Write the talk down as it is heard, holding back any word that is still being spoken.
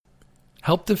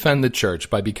Help defend the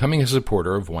Church by becoming a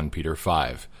supporter of 1 Peter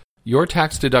 5. Your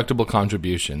tax-deductible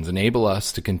contributions enable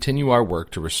us to continue our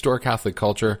work to restore Catholic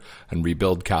culture and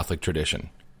rebuild Catholic tradition.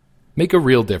 Make a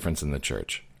real difference in the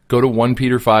Church. Go to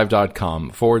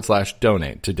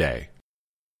 1peter5.com/donate today.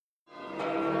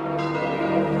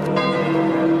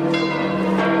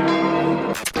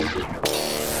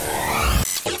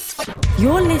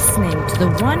 You're listening to the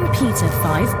 1 Peter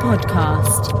 5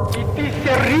 podcast. It is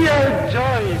a real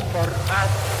joy for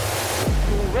us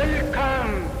to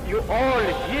welcome you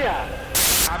all here.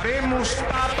 Habemus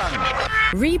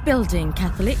Papam. Rebuilding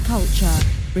Catholic culture,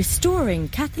 restoring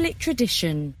Catholic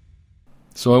tradition.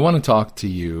 So I want to talk to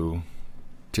you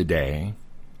today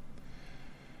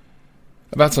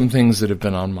about some things that have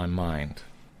been on my mind.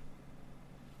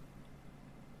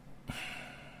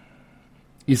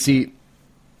 You see,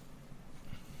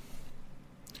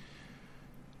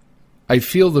 I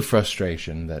feel the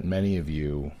frustration that many of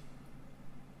you,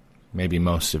 maybe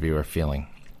most of you, are feeling.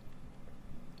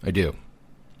 I do.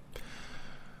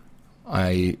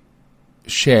 I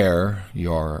share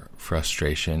your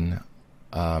frustration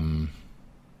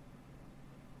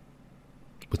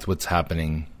with what's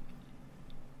happening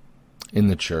in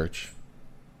the Church,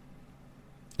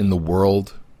 in the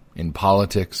world, in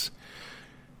politics,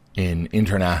 in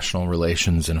international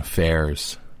relations and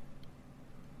affairs.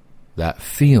 That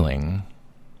feeling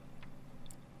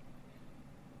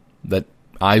that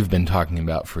I've been talking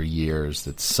about for years,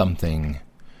 that something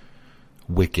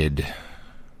wicked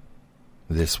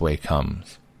this way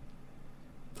comes.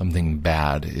 Something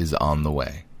bad is on the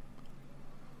way.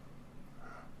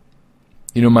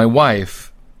 You know, my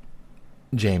wife,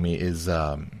 Jamie, is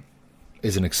an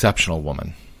exceptional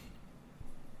woman.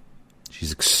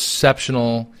 She's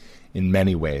exceptional in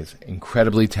many ways.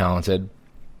 Incredibly talented,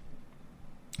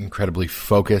 incredibly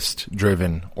focused,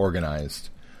 driven, organized.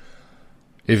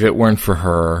 If it weren't for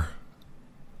her,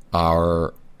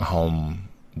 our home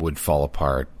would fall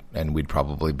apart and we'd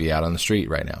probably be out on the street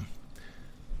right now.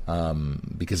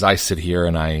 Because I sit here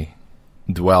and I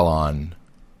dwell on,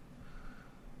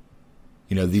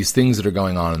 you know, these things that are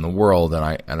going on in the world,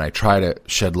 and I try to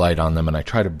shed light on them, and I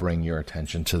try to bring your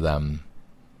attention to them.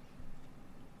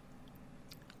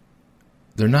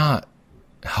 They're not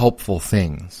helpful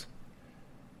things.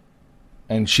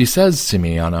 And she says to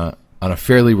me on a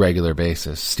fairly regular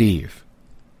basis, Steve,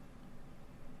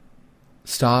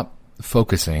 stop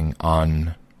focusing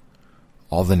on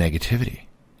all the negativity.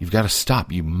 You've got to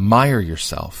stop. You mire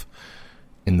yourself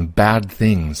in the bad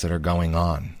things that are going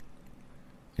on.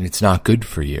 And it's not good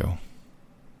for you.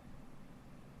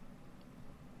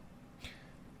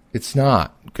 It's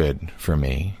not good for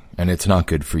me, and it's not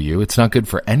good for you. It's not good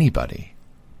for anybody.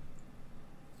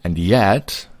 And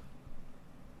yet,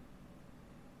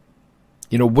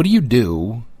 you know, what do you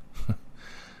do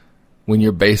when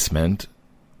your basement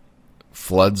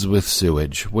floods with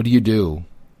sewage? What do you do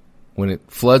when it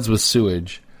floods with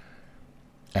sewage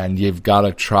and you've got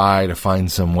to try to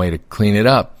find some way to clean it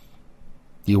up?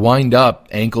 You wind up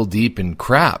ankle deep in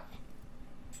crap.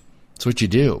 That's what you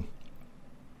do.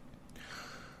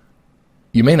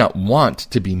 You may not want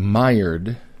to be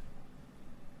mired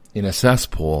in a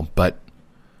cesspool, but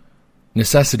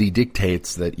necessity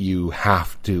dictates that you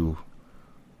have to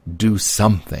do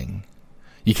something.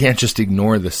 You can't just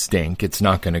ignore the stink. It's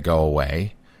not going to go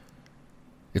away.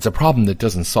 It's a problem that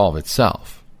doesn't solve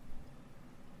itself.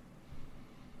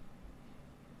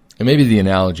 And maybe the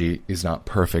analogy is not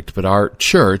perfect, but our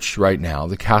church right now,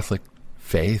 the Catholic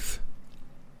faith,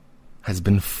 has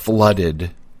been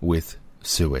flooded with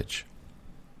sewage.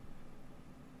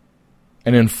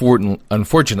 And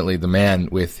unfortunately, the man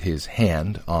with his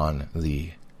hand on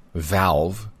the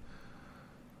valve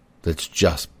that's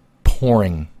just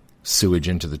pouring sewage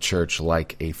into the church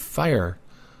like a fire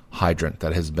hydrant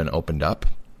that has been opened up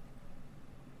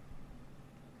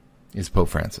is Pope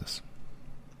Francis.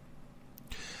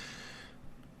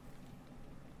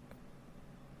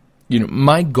 You know,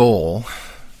 my goal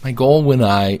when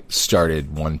I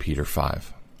started 1 Peter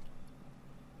 5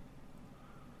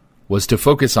 was to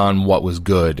focus on what was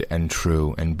good and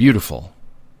true and beautiful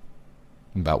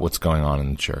about what's going on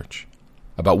in the church,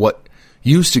 about what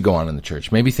used to go on in the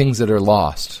church, maybe things that are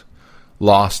lost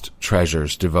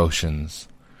treasures, devotions,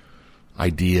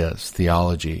 ideas,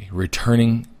 theology,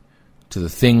 returning to the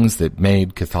things that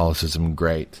made Catholicism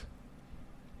great,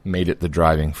 made it the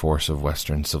driving force of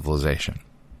Western civilization.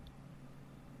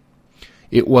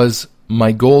 It was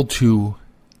my goal to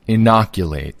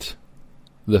inoculate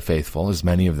the faithful, as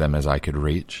many of them as I could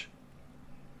reach,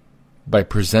 by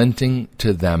presenting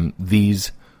to them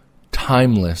these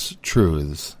timeless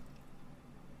truths,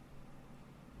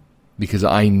 because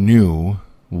I knew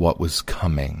what was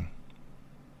coming.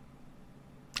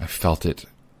 I felt it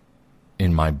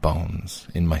in my bones,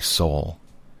 in my soul.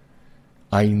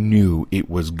 I knew it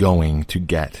was going to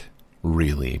get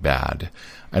really bad.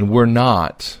 And we're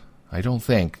not, I don't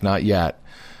think, not yet,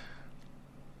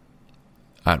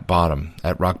 at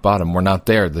rock bottom. We're not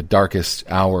there. The darkest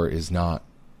hour is not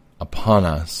upon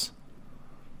us.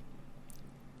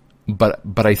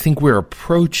 But I think we're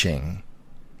approaching,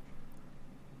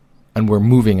 and we're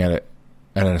moving at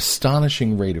an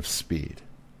astonishing rate of speed.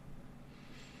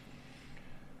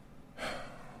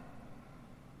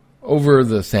 Over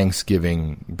the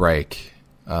Thanksgiving break,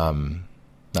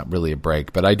 not really a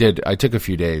break, but I took a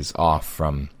few days off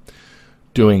from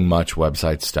doing much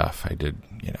website stuff. I did,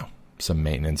 some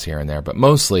maintenance here and there, but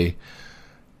mostly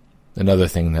another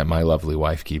thing that my lovely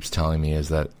wife keeps telling me is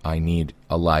that I need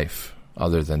a life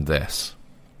other than this.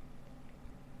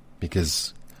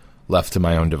 Because left to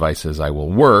my own devices, I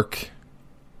will work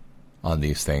on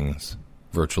these things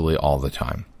virtually all the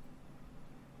time.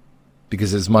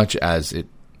 Because as much as it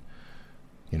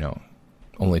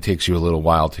only takes you a little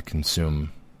while to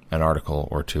consume an article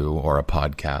or two or a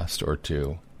podcast or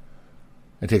two,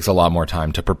 it takes a lot more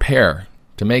time to prepare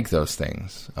to make those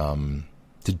things,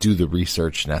 to do the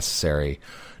research necessary,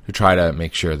 to try to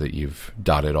make sure that you've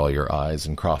dotted all your I's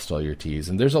and crossed all your T's.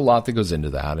 And there's a lot that goes into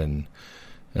that. And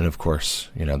of course,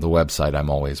 the website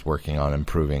I'm always working on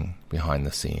improving behind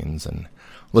the scenes and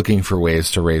looking for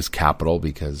ways to raise capital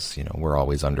because, we're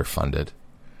always underfunded.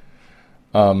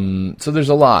 So there's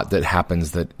a lot that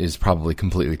happens that is probably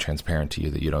completely transparent to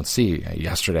you that you don't see.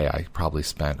 Yesterday, I probably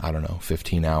spent,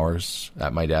 15 hours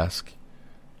at my desk.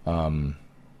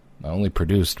 I only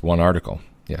produced one article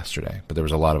yesterday, but there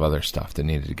was a lot of other stuff that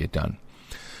needed to get done.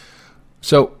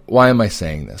 So why am I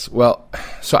saying this? Well,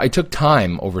 so I took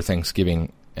time over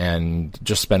Thanksgiving and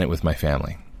just spent it with my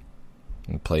family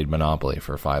and played Monopoly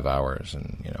for 5 hours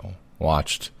and,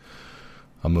 watched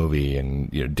a movie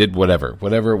and did whatever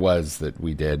it was that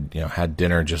we did, had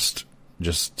dinner, just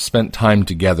spent time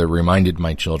together, reminded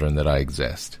my children that I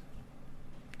exist,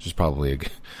 which is probably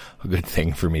a good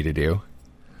thing for me to do.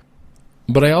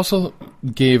 But I also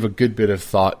gave a good bit of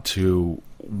thought to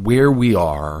where we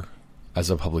are as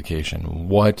a publication.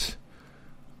 What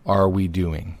are we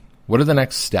doing? What are the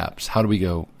next steps? How do we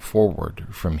go forward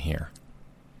from here?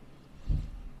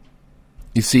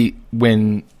 You see,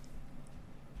 when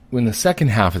the second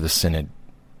half of the synod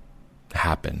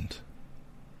happened,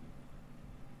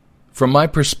 from my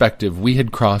perspective, we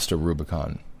had crossed a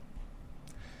Rubicon.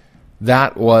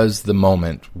 That was the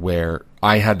moment where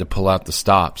I had to pull out the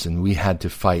stops and we had to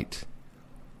fight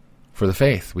for the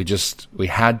faith. We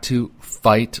had to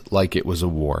fight like it was a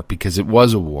war, because it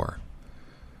was a war.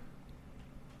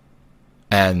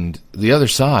 And the other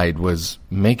side was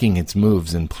making its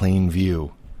moves in plain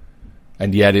view.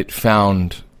 And yet it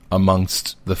found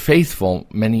amongst the faithful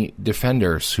many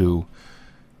defenders who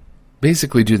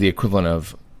basically do the equivalent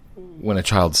of when a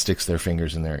child sticks their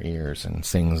fingers in their ears and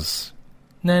sings,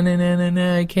 "Na na na na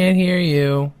na, I can't hear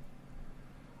you."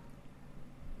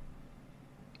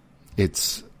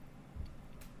 It's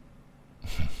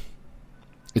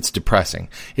depressing.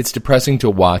 It's depressing to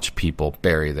watch people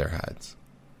bury their heads,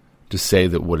 to say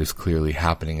that what is clearly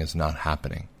happening is not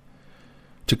happening,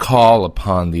 to call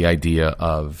upon the idea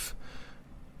of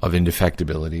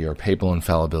indefectibility or papal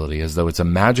infallibility as though it's a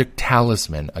magic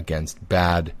talisman against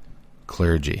bad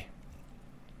clergy,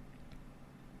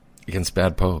 against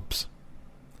bad popes.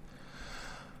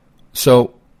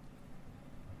 So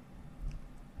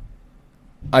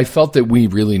I felt that we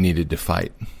really needed to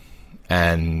fight,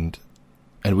 and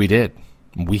we did.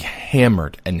 We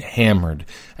hammered and hammered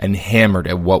and hammered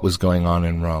at what was going on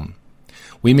in Rome.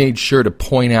 We made sure to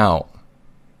point out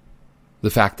the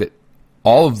fact that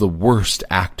all of the worst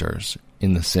actors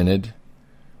in the synod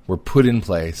were put in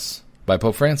place by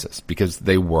Pope Francis, because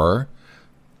they were,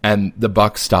 and the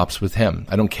buck stops with him.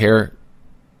 I don't care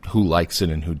who likes it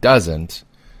and who doesn't.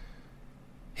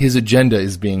 His agenda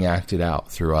is being acted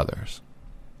out through others.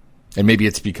 And maybe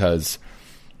it's because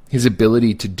his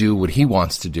ability to do what he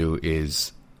wants to do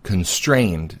is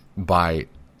constrained by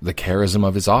the charism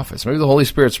of his office. Maybe the Holy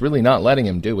Spirit's really not letting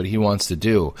him do what he wants to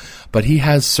do, but he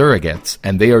has surrogates,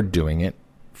 and they are doing it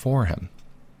for him.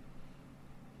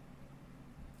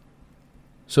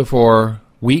 So for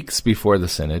weeks before the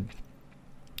synod,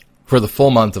 for the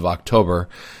full month of October,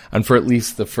 and for at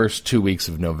least the first 2 weeks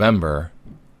of November,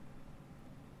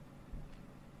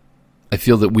 I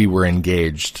feel that we were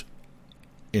engaged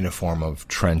in a form of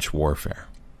trench warfare.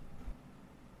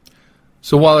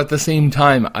 So while at the same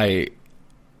time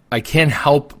I can't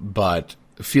help but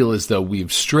feel as though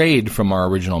we've strayed from our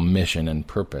original mission and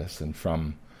purpose, and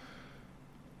from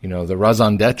the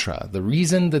raison d'etre, the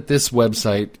reason that this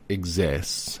website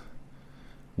exists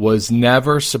was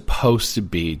never supposed to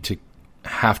be to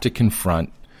have to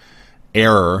confront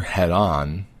error head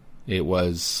on. It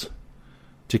was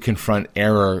to confront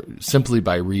error simply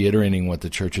by reiterating what the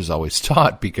church has always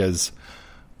taught, because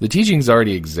the teachings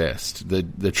already exist.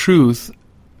 The truth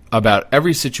about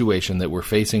every situation that we're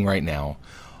facing right now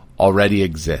already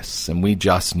exists, and we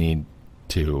just need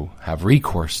to have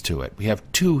recourse to it. We have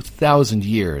 2,000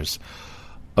 years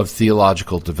of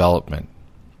theological development.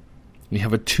 We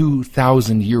have a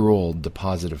 2,000-year-old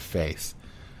deposit of faith.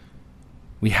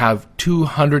 We have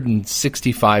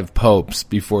 265 popes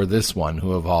before this one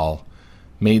who have all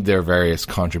made their various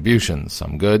contributions,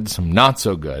 some good, some not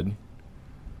so good,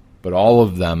 but all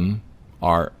of them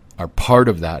are part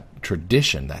of that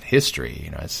tradition, that history,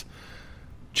 as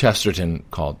Chesterton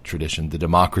called tradition, the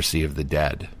democracy of the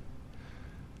dead.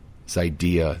 This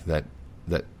idea that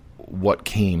what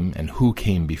came and who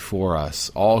came before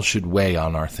us all should weigh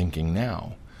on our thinking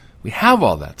now. We have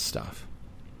all that stuff.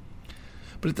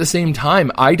 But at the same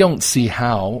time, I don't see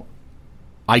how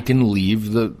I can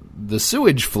leave the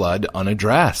sewage flood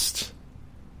unaddressed.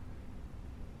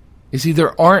 You see,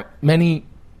 there aren't many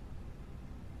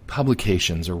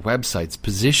publications or websites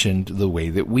positioned the way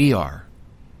that we are.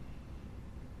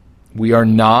 We are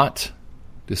not,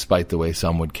 despite the way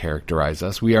some would characterize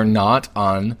us, we are not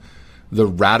on the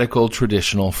radical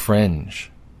traditional fringe.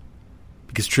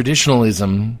 Because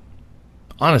traditionalism,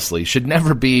 honestly, should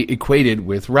never be equated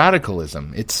with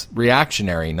radicalism. It's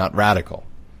reactionary, not radical.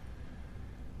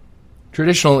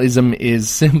 Traditionalism is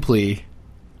simply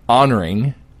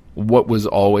honoring what was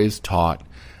always taught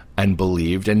and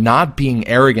believed, and not being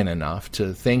arrogant enough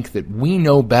to think that we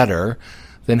know better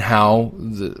than how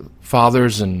the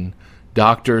fathers and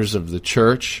doctors of the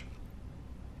church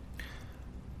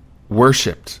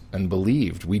worshipped and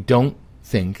believed. We don't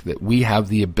think that we have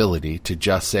the ability to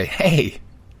just say, hey,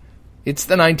 it's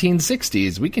the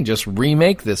 1960s, we can just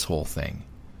remake this whole thing.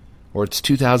 Or it's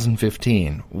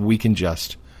 2015, we can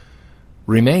just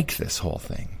remake this whole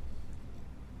thing.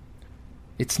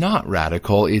 It's not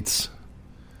radical,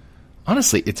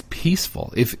 honestly, it's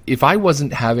peaceful. If I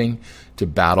wasn't having to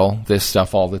battle this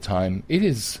stuff all the time, it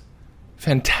is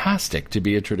fantastic to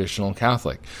be a traditional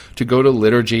Catholic, to go to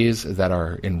liturgies that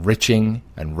are enriching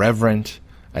and reverent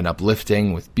and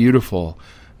uplifting with beautiful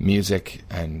music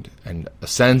and a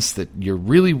sense that you're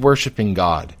really worshiping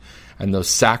God, and those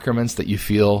sacraments that you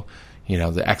feel,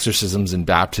 the exorcisms and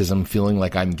baptism, feeling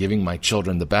like I'm giving my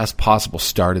children the best possible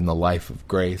start in the life of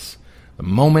grace. The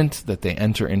moment that they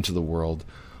enter into the world,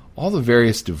 all the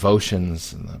various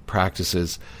devotions and the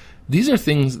practices, these are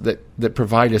things that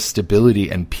provide us stability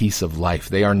and peace of life.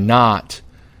 They are not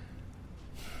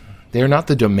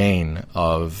the domain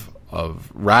of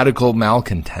radical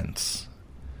malcontents.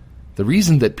 The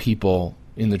reason that people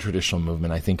in the traditional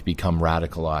movement, I think, become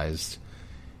radicalized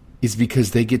is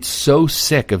because they get so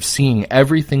sick of seeing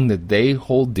everything that they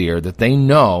hold dear, that they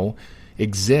know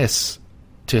exists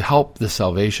to help the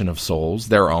salvation of souls,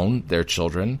 their own, their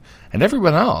children, and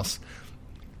everyone else,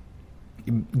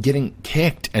 getting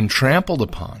kicked and trampled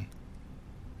upon,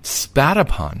 spat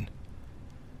upon.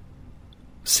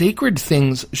 Sacred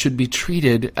things should be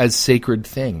treated as sacred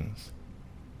things.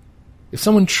 If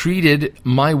someone treated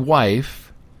my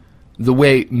wife the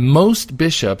way most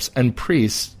bishops and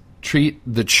priests treat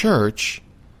the church,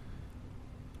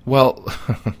 well,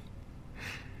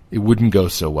 it wouldn't go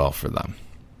so well for them.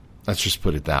 Let's just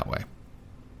put it that way.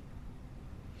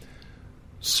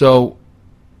 So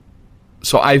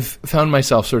I've found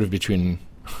myself sort of between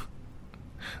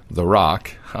the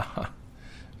rock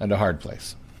and a hard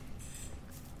place.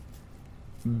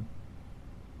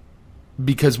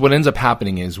 Because what ends up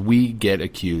happening is we get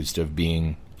accused of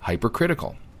being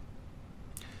hypercritical.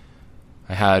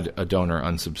 I had a donor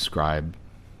unsubscribe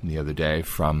the other day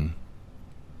from...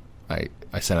 I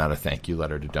sent out a thank you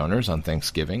letter to donors on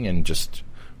Thanksgiving and just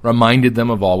reminded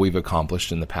them of all we've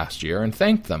accomplished in the past year and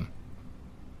thanked them.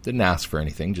 Didn't ask for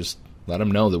anything, just let them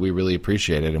know that we really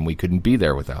appreciate it and we couldn't be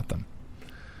there without them.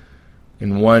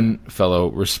 And one fellow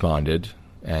responded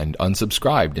and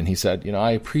unsubscribed, and he said,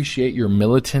 I appreciate your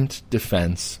militant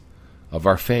defense of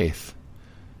our faith,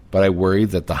 but I worry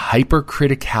that the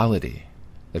hypercriticality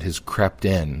that has crept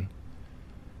in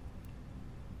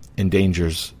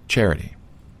endangers charity.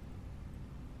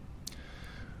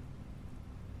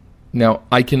 Now,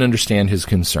 I can understand his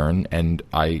concern, and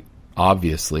I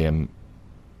obviously I'm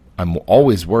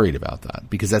always worried about that,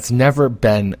 because that's never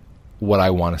been what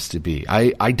I want us to be.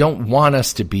 I don't want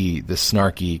us to be the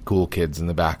snarky cool kids in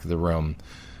the back of the room,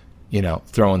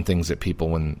 throwing things at people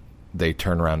when they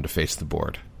turn around to face the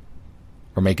board.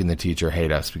 We're making the teacher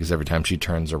hate us because every time she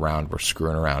turns around, we're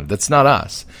screwing around. That's not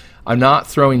us. I'm not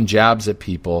throwing jabs at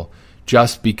people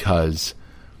just because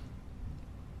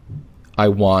I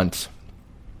want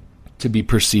to be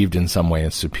perceived in some way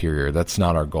as superior. That's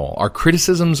not our goal. Our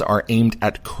criticisms are aimed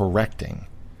at correcting,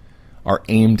 are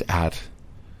aimed at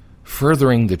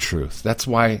furthering the truth. That's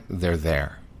why they're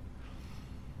there.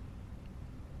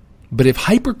 But if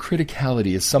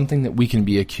hypercriticality is something that we can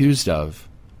be accused of,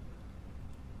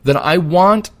 then I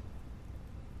want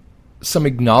some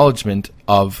acknowledgement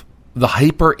of the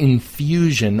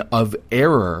hyper-infusion of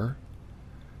error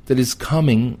that is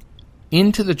coming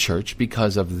into the church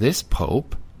because of this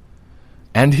Pope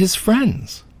and his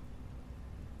friends.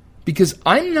 Because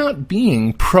I'm not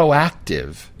being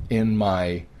proactive in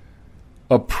my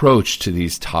approach to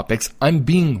these topics. I'm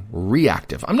being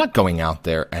reactive. I'm not going out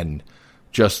there and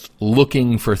just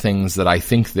looking for things that I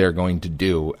think they're going to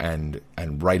do and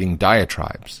writing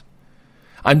diatribes.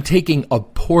 I'm taking a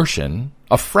portion,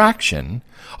 a fraction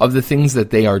of the things that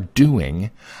they are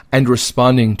doing and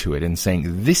responding to it and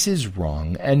saying, this is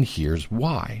wrong and here's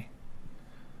why.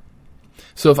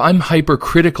 So if I'm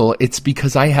hypercritical, it's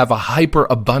because I have a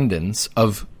hyperabundance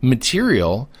of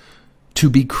material to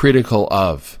be critical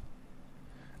of.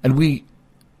 And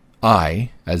I,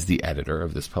 as the editor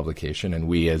of this publication, and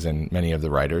we, as in many of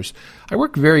the writers, I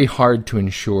work very hard to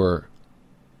ensure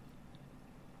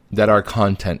that our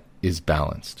content is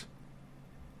balanced,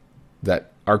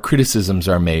 that our criticisms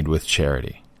are made with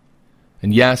charity.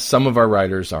 And yes, some of our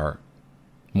writers are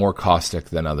more caustic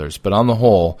than others, but on the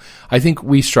whole, I think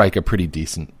we strike a pretty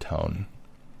decent tone.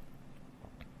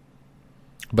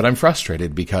 But I'm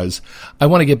frustrated because I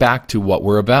want to get back to what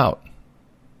we're about.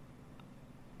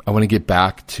 I want to get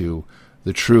back to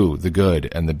the true, the good,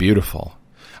 and the beautiful.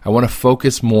 I want to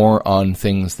focus more on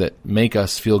things that make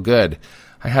us feel good.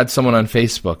 I had someone on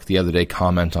Facebook the other day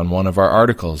comment on one of our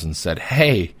articles and said,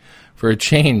 hey, for a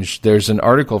change, there's an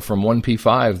article from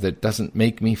 1P5 that doesn't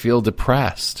make me feel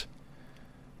depressed.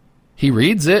 He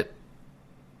reads it.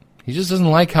 He just doesn't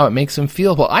like how it makes him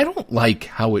feel. Well, I don't like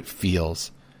how it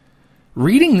feels.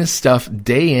 Reading this stuff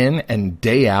day in and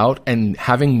day out and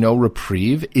having no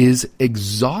reprieve is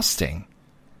exhausting.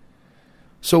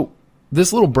 So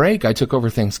this little break I took over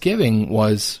Thanksgiving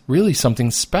was really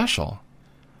something special.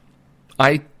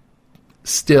 I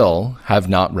still have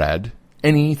not read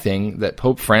anything that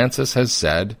Pope Francis has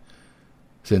said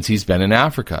since he's been in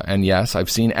Africa. And yes,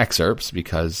 I've seen excerpts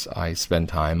because I spend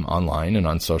time online and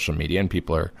on social media and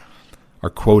people are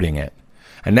quoting it.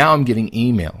 And now I'm getting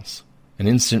emails and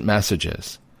instant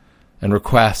messages and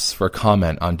requests for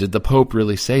comment on, did the Pope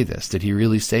really say this? Did he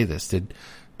really say this? Did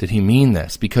he mean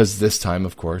this? Because this time,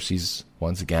 of course, he's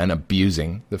once again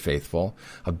abusing the faithful,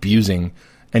 abusing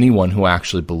anyone who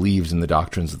actually believes in the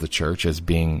doctrines of the church as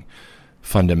being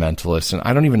fundamentalist. And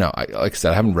I don't even know, like I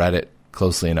said, I haven't read it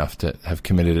closely enough to have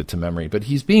committed it to memory, but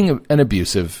he's being an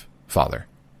abusive father.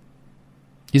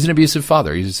 He's an abusive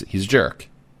father. He's a jerk.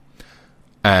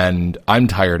 And I'm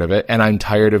tired of it, and I'm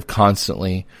tired of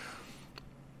constantly,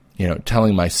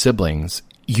 telling my siblings,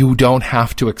 you don't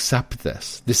have to accept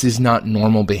this. This is not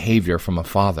normal behavior from a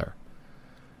father.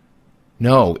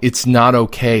 No, it's not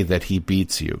okay that he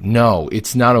beats you. No,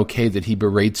 it's not okay that he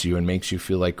berates you and makes you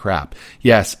feel like crap.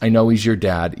 Yes, I know he's your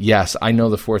dad. Yes, I know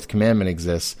the fourth commandment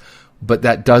exists, but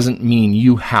that doesn't mean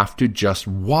you have to just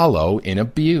wallow in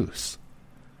abuse.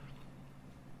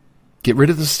 Get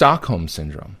rid of the Stockholm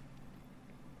Syndrome.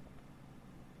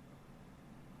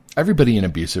 Everybody in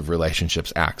abusive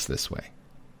relationships acts this way.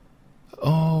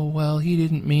 Oh, well, he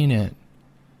didn't mean it.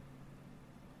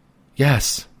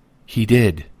 Yes, he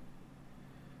did.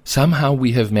 Somehow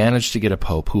we have managed to get a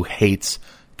pope who hates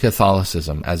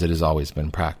Catholicism as it has always been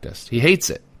practiced. He hates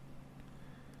it.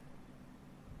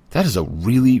 That is a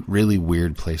really, really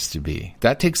weird place to be.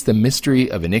 That takes the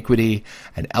mystery of iniquity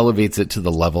and elevates it to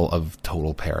the level of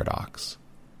total paradox.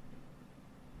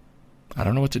 I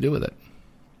don't know what to do with it.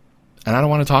 And I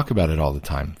don't want to talk about it all the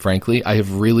time. Frankly, I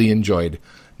have really enjoyed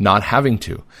not having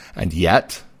to. And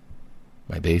yet,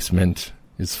 my basement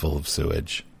is full of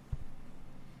sewage.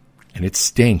 And it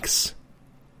stinks.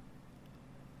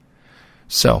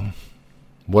 So,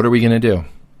 what are we going to do?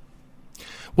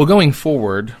 Well, going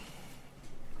forward,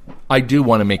 I do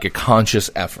want to make a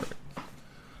conscious effort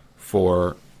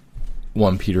for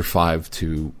 1 Peter 5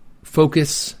 to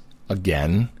focus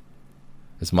again,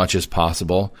 as much as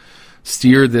possible,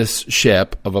 steer this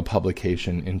ship of a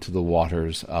publication into the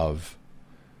waters of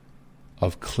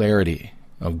clarity,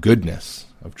 of goodness,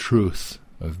 of truth,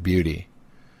 of beauty.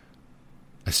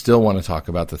 I still want to talk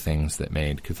about the things that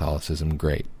made Catholicism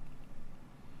great.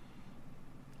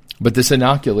 But this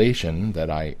inoculation that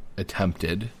I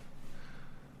attempted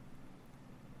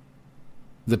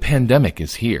the pandemic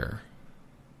is here.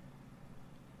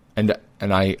 And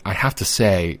I have to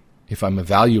say, if I'm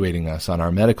evaluating us on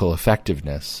our medical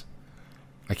effectiveness,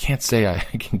 I can't say I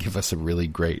can give us a really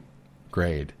great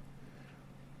grade.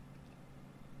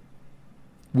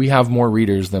 We have more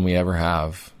readers than we ever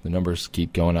have. The numbers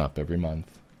keep going up every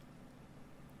month.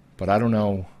 But I don't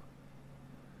know.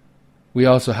 We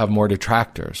also have more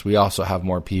detractors. We also have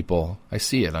more people. I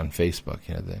see it on Facebook.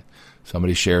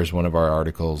 Somebody shares one of our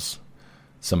articles.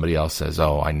 Somebody else says,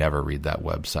 "Oh, I never read that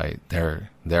website.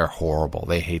 They're horrible.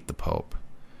 They hate the Pope."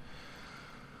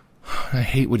 I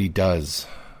hate what he does.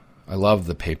 I love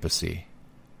the papacy.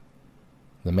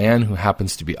 The man who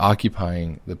happens to be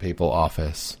occupying the papal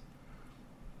office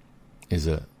is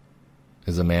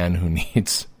a man who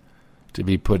needs to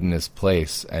be put in his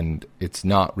place, and it's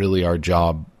not really our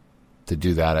job to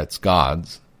do that. It's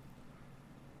God's.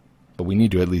 But we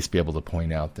need to at least be able to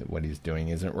point out that what he's doing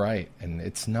isn't right. And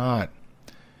it's not,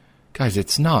 guys,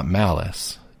 it's not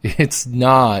malice. It's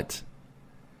not,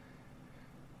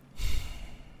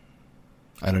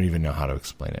 I don't even know how to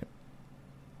explain it.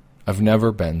 I've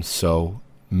never been so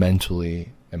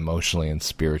mentally, emotionally, and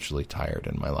spiritually tired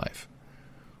in my life.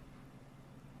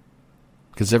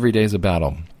 Because every day is a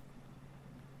battle.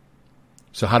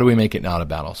 So how do we make it not a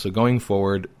battle? So going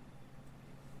forward,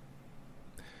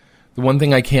 the one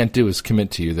thing I can't do is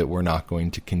commit to you that we're not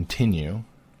going to continue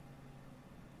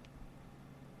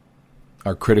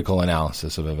our critical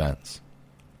analysis of events.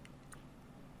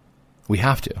 We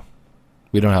have to.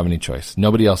 We don't have any choice.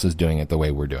 Nobody else is doing it the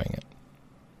way we're doing it.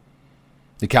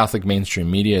 The Catholic mainstream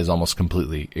media is almost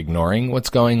completely ignoring what's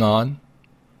going on.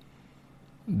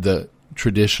 The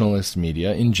traditionalist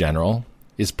media in general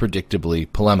is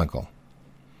predictably polemical.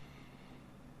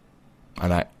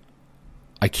 And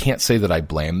I can't say that I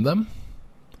blame them,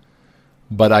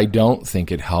 but I don't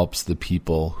think it helps the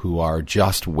people who are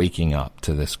just waking up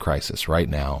to this crisis right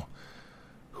now,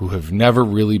 who have never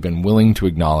really been willing to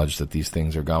acknowledge that these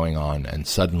things are going on, and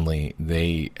suddenly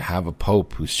they have a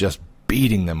pope who's just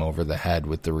beating them over the head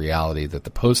with the reality that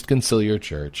the post-conciliar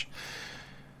church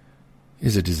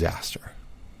is a disaster.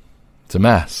 It's a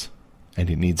mess, and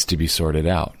it needs to be sorted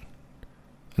out.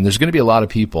 And there's going to be a lot of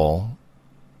people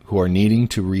who are needing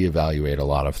to reevaluate a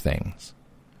lot of things.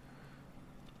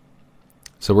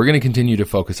 So we're going to continue to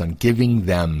focus on giving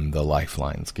them the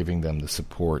lifelines, giving them the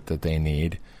support that they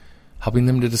need, helping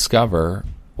them to discover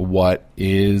what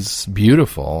is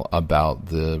beautiful about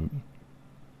the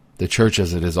church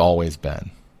as it has always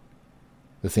been.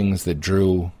 The things that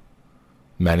drew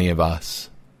many of us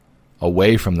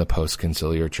away from the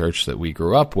post-conciliar church that we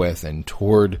grew up with and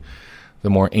toward the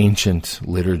more ancient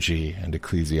liturgy and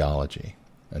ecclesiology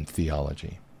and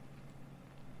theology.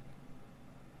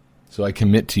 So I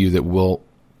commit to you that we'll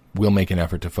make an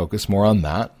effort to focus more on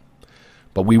that,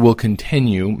 but we will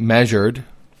continue measured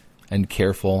and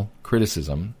careful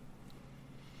criticism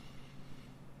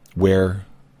where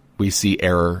we see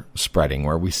error spreading,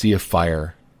 where we see a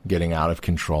fire getting out of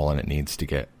control and it needs to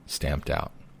get stamped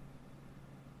out.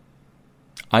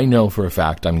 I know for a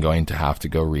fact I'm going to have to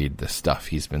go read the stuff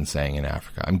he's been saying in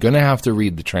Africa. I'm going to have to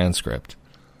read the transcript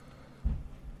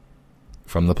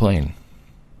from the plane.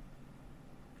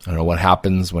 I don't know what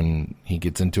happens when he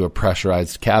gets into a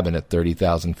pressurized cabin at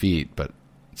 30,000 feet, but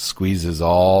squeezes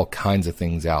all kinds of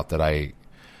things out that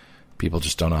people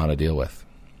just don't know how to deal with.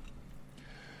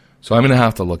 So I'm going to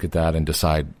have to look at that and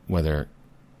decide whether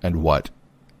and what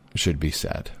should be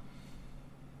said.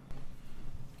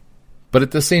 But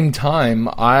at the same time,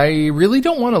 I really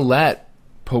don't want to let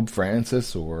Pope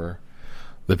Francis or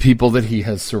the people that he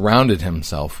has surrounded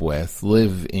himself with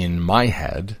live in my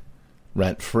head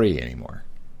rent-free anymore.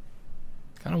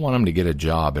 I kind of want him to get a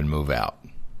job and move out.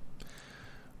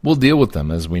 We'll deal with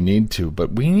them as we need to,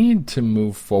 but we need to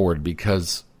move forward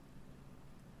because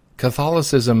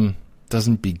Catholicism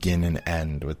doesn't begin and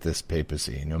end with this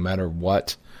papacy, no matter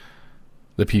what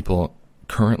the people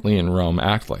currently in Rome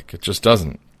act like. It just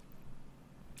doesn't.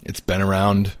 It's been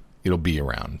around, it'll be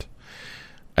around.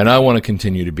 And I want to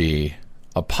continue to be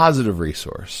a positive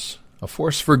resource, a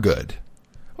force for good.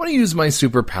 I want to use my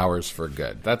superpowers for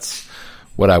good. That's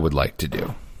what I would like to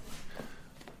do.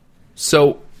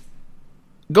 So,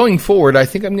 going forward, I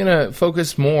think I'm going to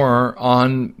focus more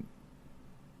on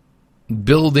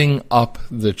building up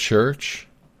the church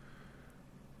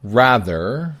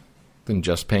rather than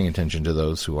just paying attention to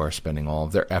those who are spending all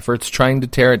of their efforts trying to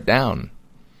tear it down.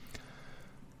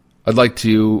 I'd like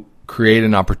to create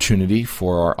an opportunity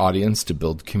for our audience to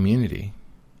build community.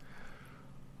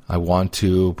 I want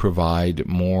to provide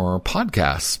more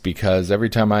podcasts because every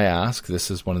time I ask, this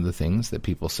is one of the things that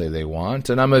people say they want.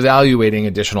 And I'm evaluating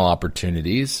additional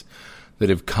opportunities that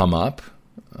have come up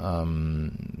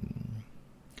There's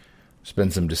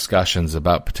been some discussions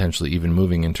about potentially even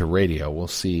moving into radio. We'll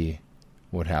see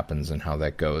what happens and how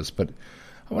that goes. But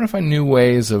I want to find new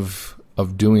ways of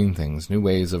doing things, new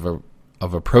ways of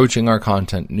approaching our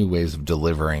content, new ways of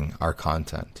delivering our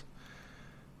content.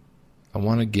 I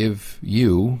want to give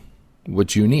you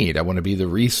what you need. I want to be the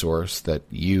resource that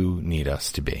you need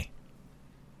us to be.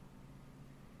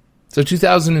 So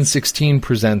 2016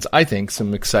 presents, I think,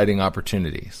 some exciting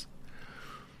opportunities.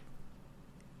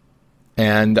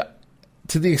 And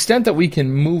to the extent that we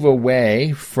can move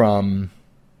away from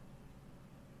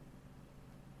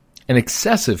an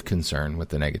excessive concern with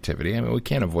the negativity, I mean, we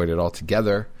can't avoid it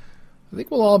altogether, I think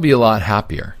we'll all be a lot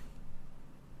happier.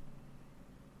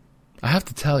 I have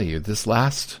to tell you, this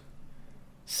last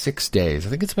 6 days, I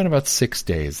think it's been about 6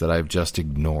 days that I've just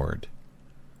ignored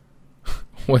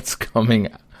what's coming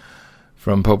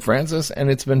from Pope Francis,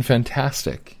 and it's been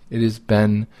fantastic. It has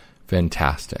been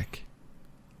fantastic.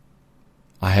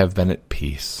 I have been at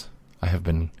peace. I have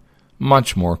been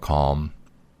much more calm.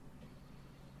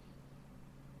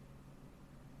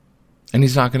 And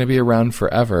he's not going to be around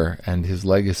forever, and his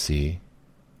legacy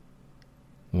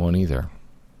won't either.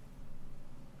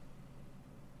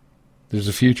 There's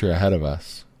a future ahead of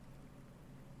us.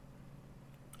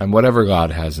 And whatever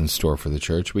God has in store for the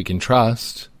church, we can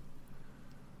trust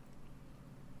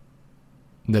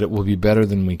that it will be better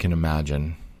than we can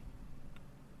imagine,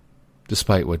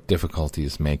 despite what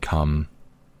difficulties may come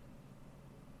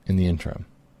in the interim.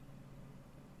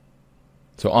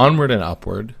 So onward and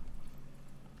upward,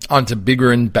 on to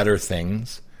bigger and better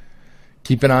things.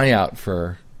 Keep an eye out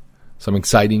for some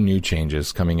exciting new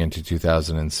changes coming into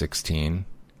 2016.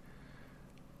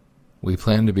 We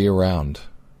plan to be around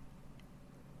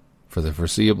for the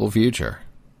foreseeable future.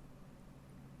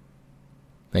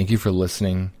 Thank you for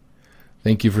listening.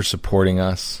 Thank you for supporting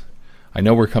us. I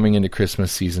know we're coming into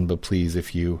Christmas season, but please,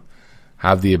 if you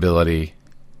have the ability,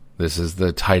 this is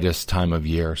the tightest time of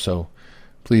year, so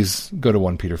please go to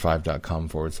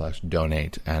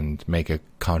 1peter5.com/donate and make a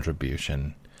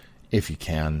contribution if you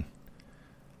can.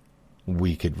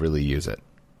 We could really use it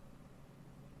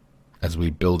as we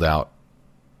build out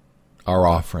our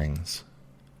offerings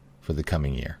for the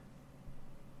coming year.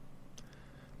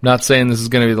 I'm not saying this is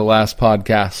going to be the last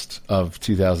podcast of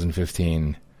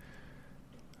 2015,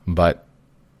 but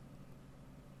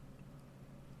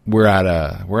we're at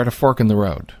a fork in the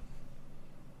road,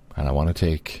 and I want to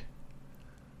take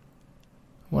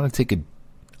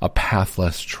a path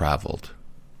less traveled,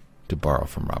 to borrow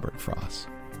from Robert Frost.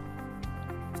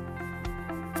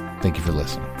 Thank you for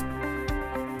listening.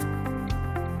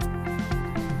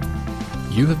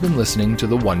 You have been listening to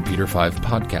the 1 Peter 5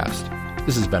 podcast.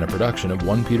 This has been a production of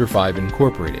 1 Peter 5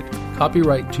 Incorporated.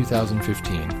 Copyright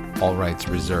 2015. All rights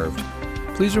reserved.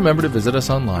 Please remember to visit us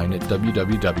online at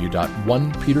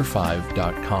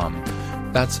www.1peter5.com.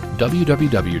 That's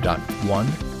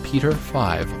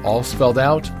www.1peter5, all spelled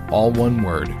out, all one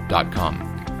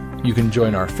word.com. You can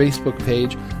join our Facebook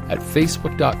page at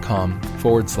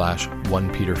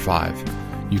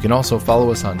facebook.com/1peter5. You can also follow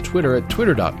us on Twitter at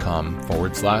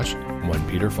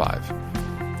twitter.com/1peter5.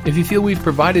 If you feel we've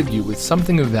provided you with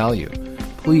something of value,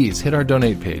 please hit our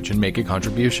donate page and make a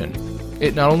contribution.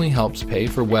 It not only helps pay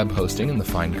for web hosting and the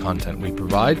fine content we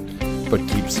provide, but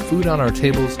keeps food on our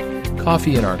tables,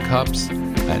 coffee in our cups,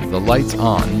 and the lights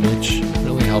on, which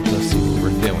really helps us see what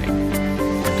we're doing.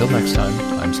 Until next time,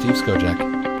 I'm Steve Skojak.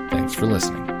 Thanks for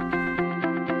listening.